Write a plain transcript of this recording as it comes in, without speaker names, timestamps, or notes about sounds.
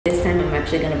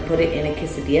actually gonna put it in a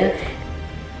quesadilla.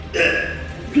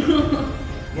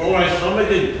 Bro, my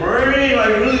stomach is burning like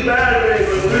really bad, babe.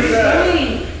 Really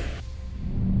bad.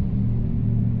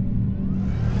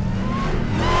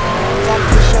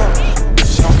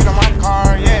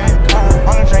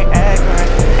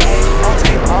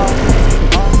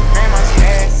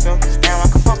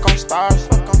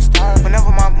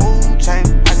 Whenever my mood change,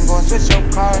 I can go and switch your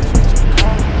cars.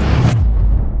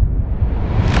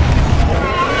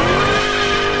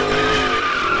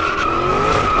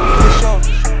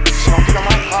 She don't get on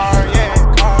my car,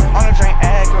 yeah. On the drink,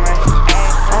 accurate.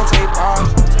 Don't take bars.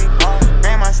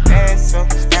 Man, my stats up.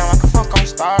 Damn, I can fuck on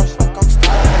stars.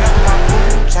 Whenever my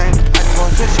mood change, I can go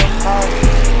and switch your cars.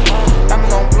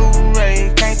 Diamonds on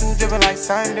Blu-ray, came through dripping like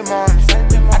Sunday morning.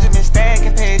 I just been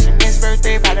stacking patient. This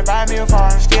birthday, probably buy me a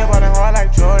farm. Still ballin' hard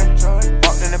like Jordan.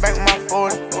 Walked in the back with my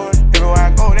 40. Everywhere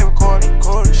I go, they record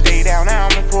it. Stay down now,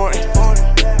 I'm important.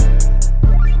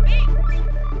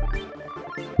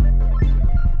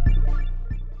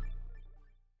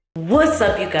 What's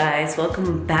up, you guys?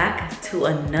 Welcome back to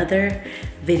another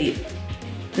video.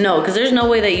 No, because there's no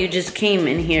way that you just came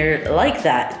in here like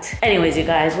that. Anyways, you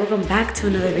guys, welcome back to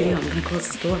another video. I'm gonna close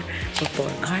this door before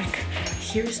Garik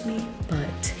hears me,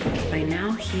 but right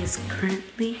now he is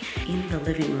currently in the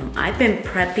living room. I've been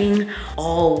prepping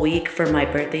all week for my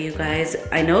birthday, you guys.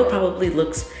 I know it probably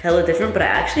looks hella different, but I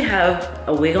actually have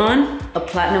a wig on, a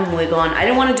platinum wig on. I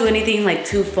didn't want to do anything like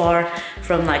too far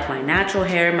from like my natural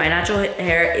hair. My natural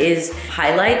hair is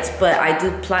highlights, but I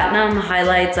do platinum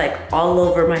highlights like all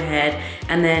over my head.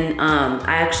 And then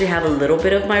I actually have a little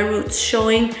bit of my roots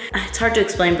showing. It's hard to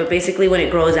explain, but basically when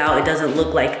it grows out, it doesn't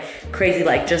look like crazy,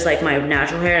 like just like my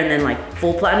natural hair and then like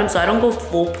full platinum. So I don't go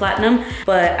full platinum,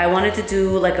 but I wanted to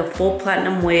do like a full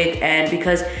platinum wig, and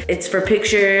because it's for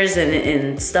pictures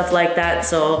and stuff like that.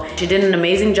 So she did an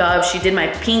amazing job. She did my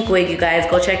pink wig, you guys.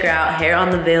 Go check her out, Hair on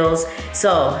the Bills.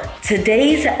 So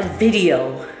today's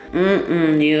video,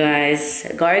 you guys,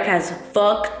 Garik has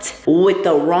fucked with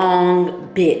the wrong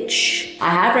bitch. I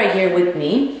have right here with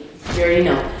me, you already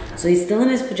know. So he's still in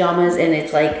his pajamas and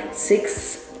it's like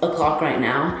 6 o'clock right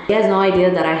now. He has no idea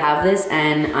that I have this,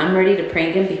 and I'm ready to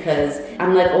prank him because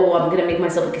I'm like, oh, I'm gonna make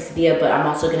myself a quesadilla, but I'm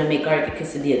also gonna make Garik a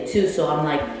quesadilla too. So I'm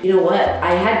like, you know what?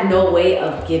 I had no way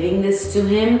of giving this to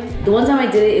him. The one time I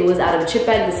did it, it was out of a chip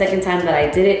bag. The second time that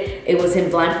I did it, it was him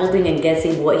blindfolding and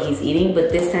guessing what he's eating. But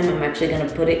this time I'm actually gonna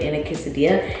put it in a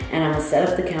quesadilla, and I'm gonna set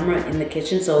up the camera in the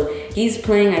kitchen. So he's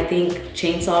playing, I think,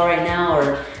 chainsaw right now,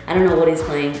 or I don't know what he's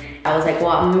playing. I was like,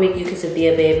 well, I'm gonna make you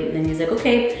quesadilla, babe. And he's like,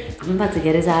 okay. I'm about to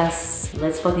get his ass.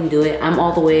 Let's fucking do it. I'm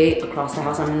all the way across the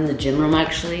house. I'm in the gym room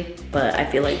actually, but I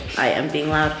feel like I am being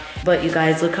loud. But you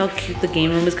guys, look how cute the game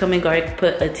room is coming. Garik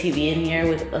put a TV in here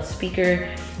with a speaker,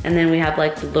 and then we have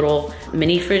like the little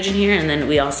mini fridge in here, and then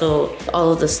we also,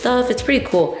 all of the stuff. It's pretty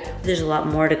cool. There's a lot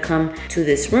more to come to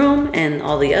this room and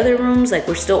all the other rooms. Like,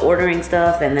 we're still ordering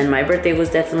stuff, and then my birthday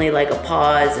was definitely like a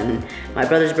pause, and my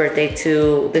brother's birthday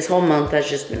too. This whole month has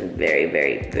just been very,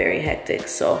 very, very hectic.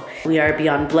 So we are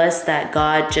beyond blessed that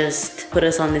God just put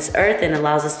us on this earth and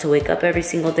allows us to wake up every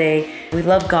single day. We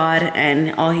love God,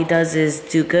 and all he does is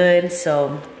do good.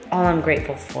 So all I'm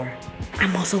grateful for.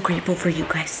 I'm also grateful for you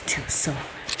guys too, so.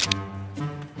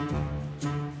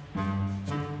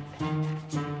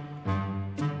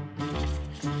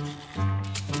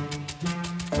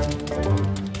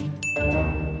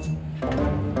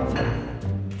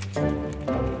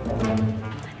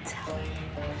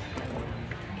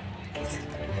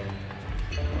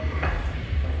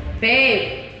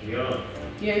 Babe! Yeah.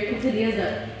 Your quesadillas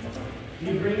up.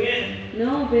 You bring it?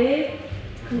 No, babe.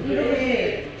 Come eat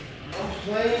it. I'm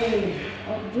playing.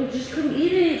 Oh, but just come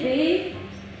eat it, babe.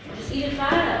 Just eat it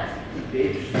fast.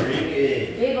 Babe, just bring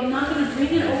it. Babe, I'm not gonna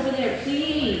bring it over there,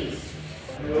 please.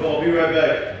 I'll be right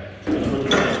back. The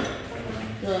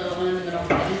one in the middle.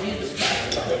 Just use the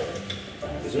plastic.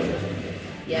 Is it?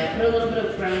 Yeah, put a little bit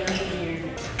of ground beef in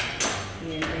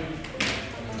your thing.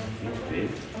 Babe.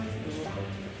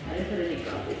 I didn't put any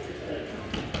ground beef.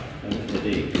 I didn't put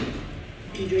any.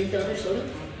 Did you drink the other soda?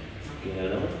 Can I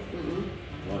have that one?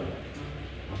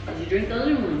 Why? Did you drink the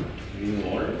other one? You need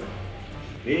water?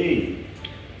 Hey.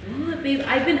 What, babe?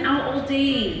 I've been out all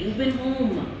day. You've been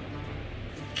home.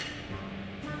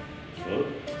 What?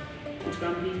 It's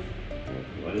ground beef.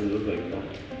 Why does it look like that?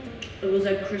 It was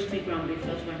like crispy ground beef,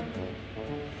 that's why.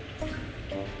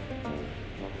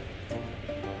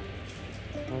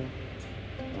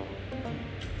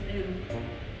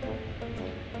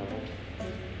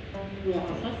 You want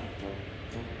hot sauce?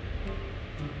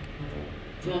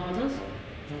 You want hot sauce?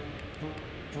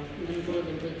 Then put a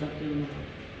little bit of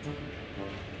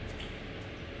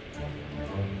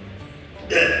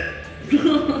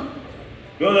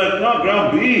Yo, that's not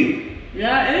ground beef.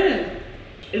 Yeah, it is.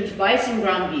 It's bison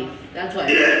ground beef. That's why.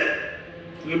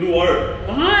 Give me water.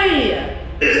 Why?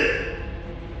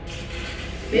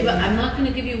 Babe, I'm not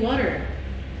gonna give you water.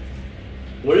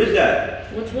 What is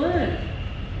that? What's what?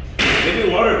 Give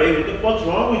me water, babe. What the fuck's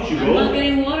wrong with you, bro? I'm not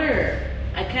getting water.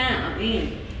 I can't. I'm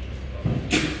eating.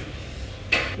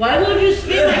 Why would you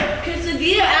spit my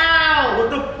quesadilla out? What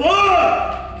the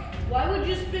fuck? Why would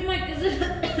you spit my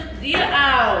quesadilla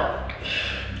out?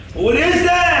 What is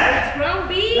that? It's ground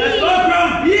beef. That's not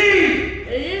ground beef.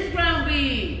 It is ground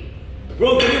beef.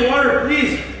 Bro, give me water,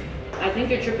 please. I think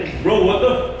you're tripping. Bro, what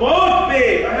the fuck,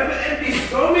 babe? I have an empty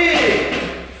stomach.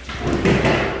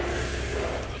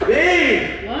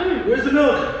 Babe. What? Where's the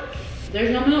milk?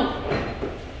 There's no milk.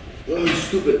 Oh, you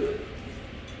stupid.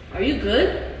 Are you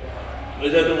good?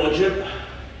 Is that the one chip?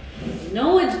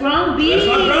 No, it's ground beef. That's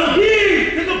not ground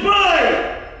beef! Take a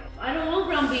bite! I don't want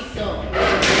ground beef though.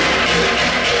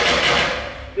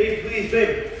 Babe, please,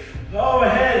 babe. Oh, my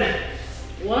head.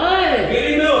 What? Give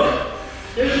me milk.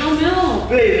 There's no milk.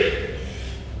 Babe.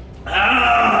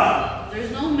 Ah!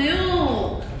 There's no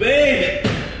milk. Babe.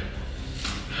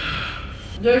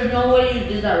 There's no way you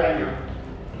did that right now.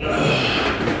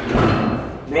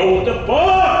 Bro, what the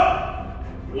fuck?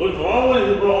 What's wrong with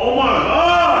you, bro? Oh my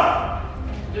god!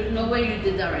 There's no way you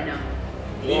did that right now.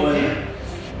 Oh my god.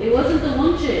 It wasn't the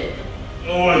one chip.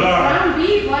 Oh my god. Ground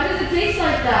beef, why does it taste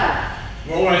like that?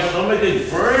 Bro, my stomach is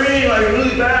burning like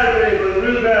really bad, babe. Like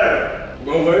really bad.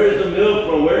 Bro, where is the milk,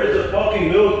 bro? Where is the fucking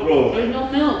milk, bro? There's no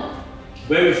milk.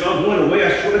 Baby, it's not going away, I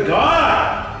swear to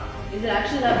God. Is it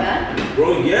actually that bad?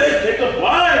 Bro, yes, take a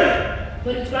bite.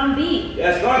 But it's ground beef.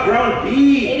 That's not ground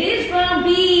beef. It is ground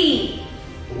beef.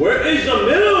 Where is the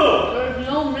milk? There's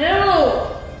no milk.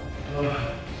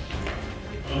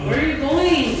 Where are you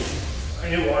going? I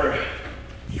need water.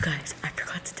 You guys, I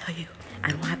forgot to tell you. I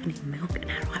don't have any milk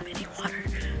and I don't have any water.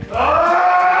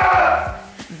 Ah!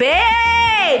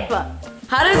 Babe!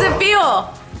 How does it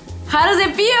feel? How does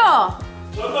it feel?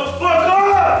 Shut the fuck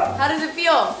up! How does it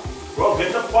feel? Bro,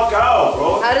 get the fuck out,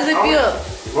 bro. How does it feel?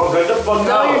 Bro, get the fuck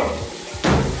No, out.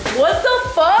 What the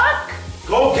fuck?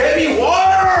 Go get me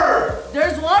water!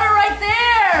 There's water right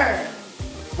there.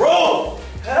 Bro!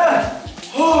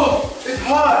 Oh, it's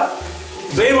hot.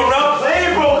 Babe, I'm not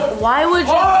playing, bro. Why would you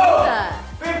do that?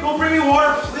 Babe, go bring me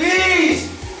water, please.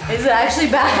 Is it actually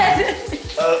bad?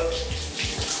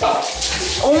 Stop.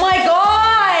 Oh my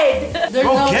god! There's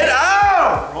Bro, no... get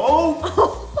out, bro.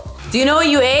 Do you know what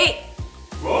you ate?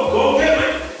 Bro, go get me.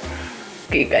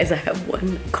 Okay, guys, I have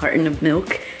 1 carton of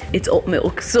milk. It's oat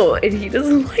milk, and he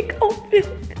doesn't like oat milk.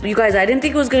 You guys, I didn't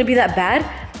think it was gonna be that bad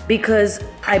because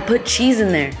I put cheese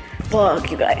in there. Fuck,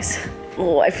 you guys.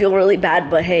 Oh, I feel really bad,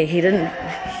 but hey, he didn't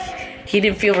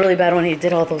feel really bad when he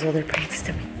did all those other pranks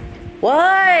to me.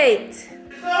 What? It's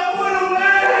not going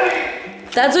away.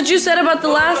 That's what you said about the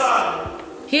last...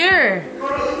 Here.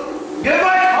 Get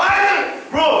my Kaiser!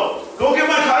 Bro, go get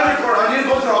my Kaiser card. I need to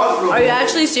go to the hospital. Are you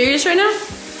actually serious right now?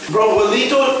 Bro,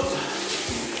 Walito.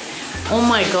 Oh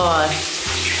my god.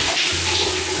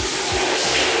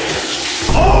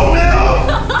 Oh,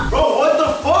 milk! Bro, what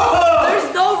the fuck?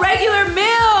 There's no regular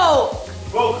milk!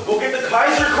 Bro, go get the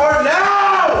Kaiser card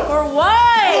now! For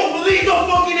what? Bro, Walito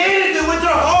fucking ate it. They went to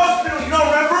the hospital. You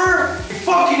don't remember? You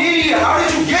fucking idiot. How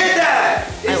did you get that?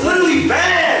 It's literally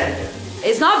banned.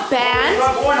 It's not It's bad.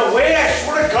 not going away. I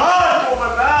swear to God. Bro,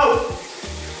 my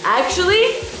mouth.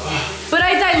 Actually? But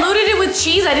I diluted it with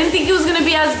cheese. I didn't think it was gonna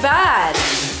be as bad.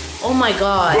 Oh my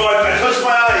god. Bro, I touched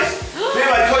my eyes. Babe,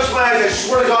 I touched my eyes. I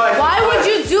swear to God. Why would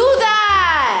you do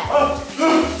that?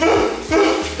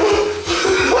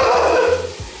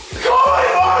 Call my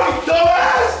mom, you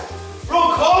dumbass! Bro,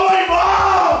 call my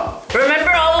mom!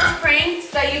 Remember all those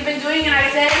pranks that you've been doing and I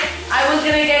said I was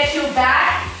gonna get you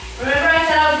back? Remember I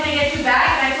said I was gonna get you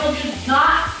back and I told you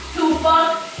not to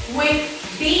fuck with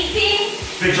beating?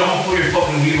 Bitch, I'm gonna pull your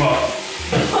fucking weave off.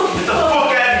 Get the fuck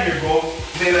out of here, bro.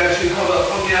 Babe, actually call the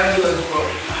fucking ambulance, bro.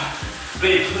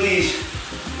 Babe, please.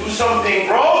 Do something,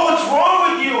 bro. What's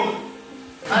wrong with you?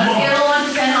 On a scale of 1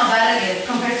 to 10, how bad it is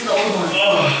compared to the old one?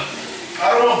 I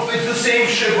don't know. It's the same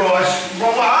shit, bro.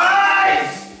 Bro, my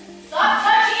eyes! Stop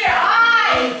touching your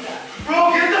eyes!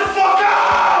 Bro, get the fuck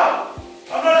out!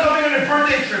 I'm not coming on your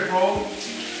birthday trip, bro.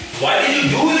 Why did you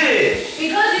do this?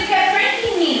 Because you kept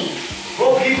pranking me.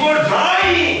 Bro, people are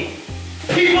dying!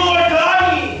 People are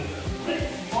dying! What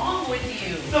is wrong with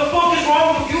you? What the fuck is wrong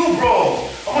with you, bro?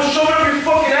 I'm gonna shove it up your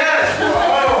fucking ass, bro.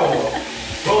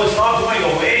 Bro, it's not going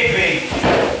away, babe.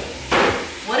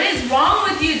 What is wrong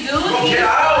with you, dude? Bro, get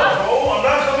out, bro. I'm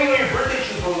not coming on your birthday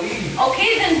trip, bro. Leave.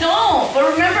 Okay, then don't.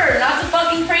 But remember, not to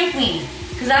fucking prank me.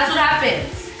 Because that's what happens.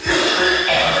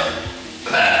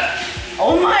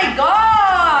 Oh my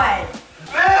God!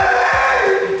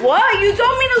 What? You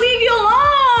told me to leave you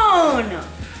alone!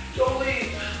 Don't leave.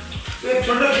 Babe,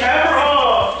 turn the camera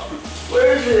off.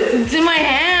 Where is it? It's in my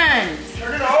hand.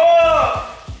 Turn it off.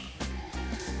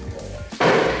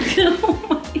 Oh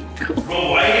my God. Bro,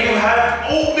 why do you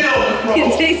have oat milk, bro?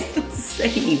 It tastes the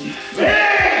same.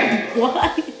 Babe!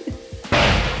 Why?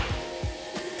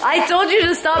 I told you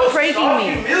to stop pranking Stop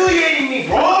me. humiliating me,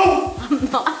 bro.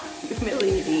 I'm not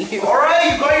humiliating you.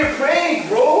 Alright, you got your prank,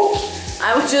 bro.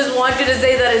 I would just want you to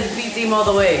say that it's B-Team all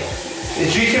the way.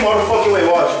 It's G-Team all the fucking way,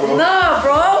 watch, bro. No,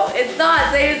 bro, it's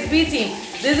not. Say it's B-Team.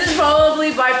 This is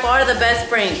probably by far the best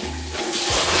prank.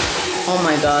 Oh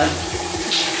my God.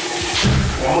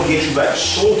 I'm gonna get you back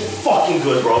so fucking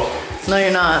good, bro. No, you're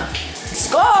not.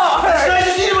 Score! This guy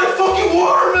just eating my fucking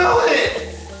watermelon!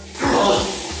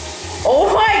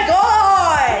 Oh my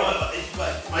God!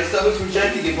 My stomach's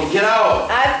rejecting it, bro. Get out!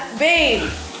 Babe. Oh,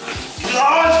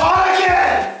 it's hot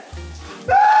again!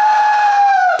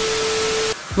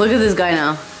 Look at this guy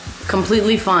now.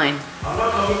 Completely fine. I'm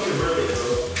not coming to your birthday,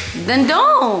 bro. Then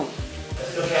don't. I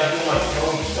still can't do my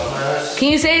phone, dumbass.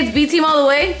 Can you say it's B-Team all the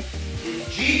way?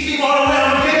 It's G-Team all the way.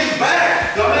 I'm gonna get you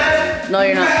back, dumbass. No,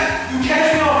 you're not. You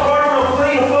catch me off guard when I'm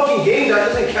playing a fucking game. That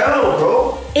doesn't count,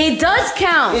 bro. It does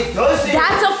count. It doesn't.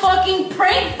 That's a fucking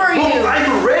prank for you. Bro,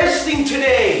 I'm resting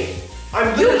today.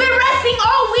 You've been resting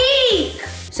all week.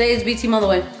 Say it's B-Team all the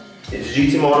way. It's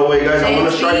G-Team all the way, guys. I'm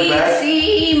gonna strike back.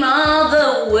 B-Team all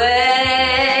the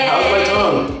way. How's my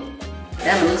tongue?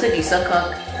 Damn, it looks like you suck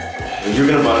cock. You're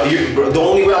gonna buy. The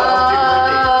only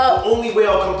way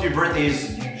I'll come to your birthday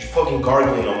is you fucking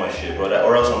gargling on my shit, bro.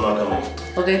 Or else I'm not coming.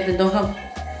 Okay, then don't come.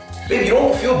 Babe, you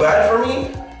don't feel bad for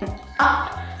me?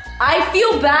 I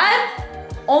feel bad,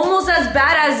 almost as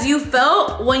bad as you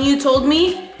felt when you told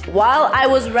me while I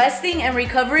was resting and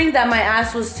recovering that my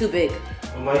ass was too big.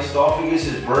 My esophagus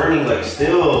is burning, like,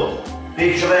 still.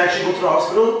 Babe, should I actually go to the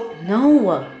hospital?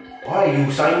 No. Why?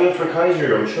 You signed me up for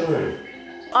Kaiser. I'm chilling.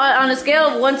 On a scale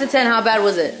of 1 to 10, how bad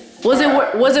was it? Was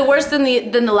it worse than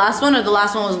the last one, or the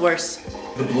last one was worse?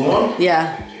 The blue one?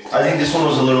 Yeah. I think this one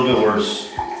was a little bit worse.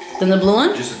 Than the blue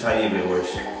one? Just a tiny bit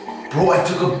worse. Bro,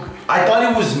 I thought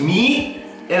it was meat,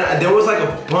 and there was like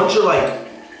a bunch of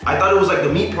I thought it was like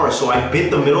the meat part, so I bit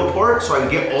the middle part so I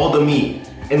could get all the meat.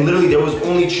 And literally there was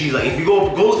only cheese. Like if you go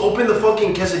open the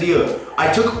fucking quesadilla,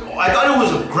 I thought it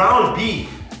was a ground beef.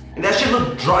 And that shit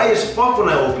looked dry as fuck when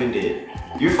I opened it.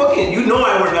 You know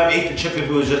I wouldn't have ate the chip if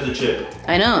it was just a chip.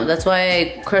 I know, that's why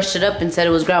I crushed it up and said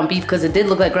it was ground beef, because it did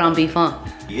look like ground beef, huh?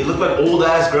 It looked like old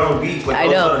ass ground beef. Like I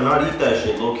know. gotta not eat that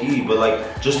shit, low key. But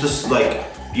like just this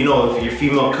you know, if your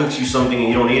female cooks you something and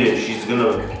you don't eat it, she's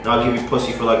gonna not give you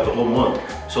pussy for like the whole month.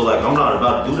 So like, I'm not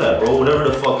about to do that, bro. Whatever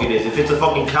the fuck it is. If it's a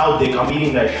fucking cow dick, I'm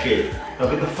eating that shit. Now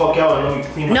get the fuck out and let me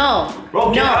clean my... No.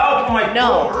 Bro, get out of my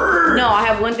door. No, I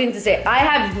have one thing to say. I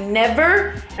have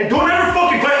never... And don't ever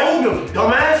fucking buy oat milk,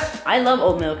 dumbass. I love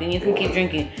oat milk and you can keep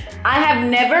drinking. I have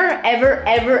never, ever,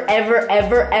 ever, ever,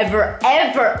 ever, ever,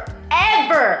 ever,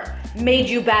 ever made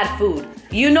you bad food.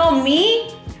 You know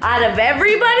me? Out of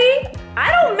everybody,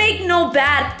 I don't make no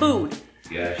bad food.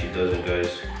 Yeah, she doesn't,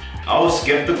 guys. I was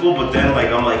skeptical, but then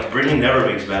I'm like, Britney never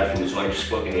makes bad food, so I just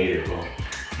fucking ate it, bro.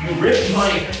 You ripped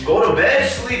my go to bed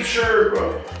sleep shirt,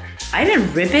 bro. I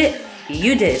didn't rip it,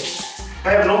 you did.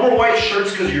 I have no more white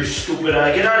shirts because you're stupid.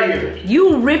 Get out of here.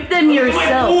 You ripped them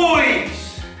yourself. My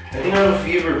boys! I think I have a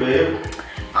fever, babe.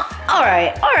 All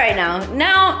right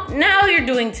now you're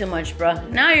doing too much, bro.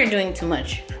 Now you're doing too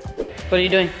much. What are you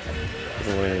doing?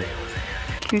 Wait.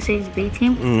 Can you say it's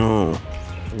B-Team? No.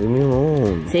 Leave me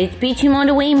alone. Say it's B-Team all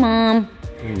the way, Mom.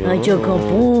 No. Like your good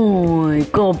boy.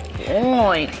 Good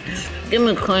boy. Give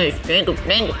me a kiss. Thank you.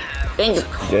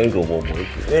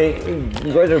 Hey,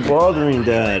 you guys are bothering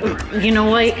Dad. You know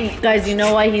why, guys? You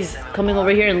know why he's coming over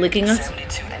here and licking us?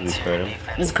 You heard him?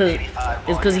 It's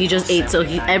because he just ate. So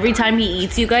every time he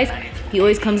eats, you guys, he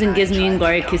always comes and gives me and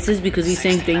Garik kisses because he's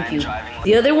saying thank you.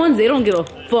 The other ones, they don't give a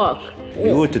fuck.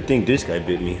 You would to think this guy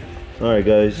bit me. Alright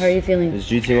guys. How are you feeling? It's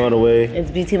G-Team all the way. It's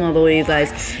B-Team all the way, you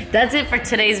guys. That's it for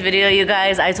today's video, you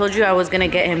guys. I told you I was gonna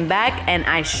get him back, and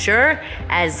I sure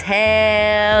as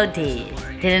hell did.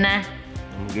 Didn't I?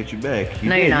 I'm gonna get you back.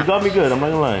 No, you're not. You got me good, I'm not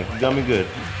gonna lie. You got me good.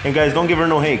 And guys, don't give her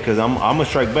no hate, because I'm gonna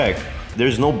strike back.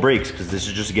 There's no brakes, because this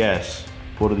is just gas.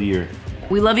 Quote of the year.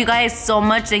 We love you guys so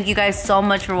much. Thank you guys so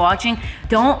much for watching.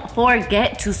 Don't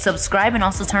forget to subscribe and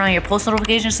also turn on your post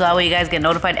notifications so that way you guys get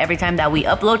notified every time that we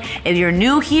upload. If you're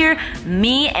new here,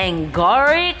 me and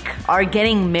Garik are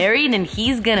getting married and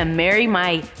he's gonna marry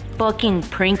my fucking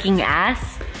pranking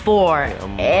ass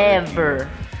forever.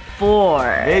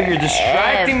 forever. Babe, you're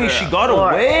distracting me. She got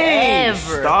away.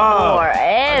 Stop. Forever.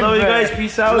 I love you guys.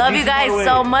 Peace out. Love you guys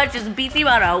so much. It's BT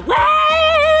about a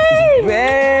way.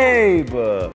 Babe.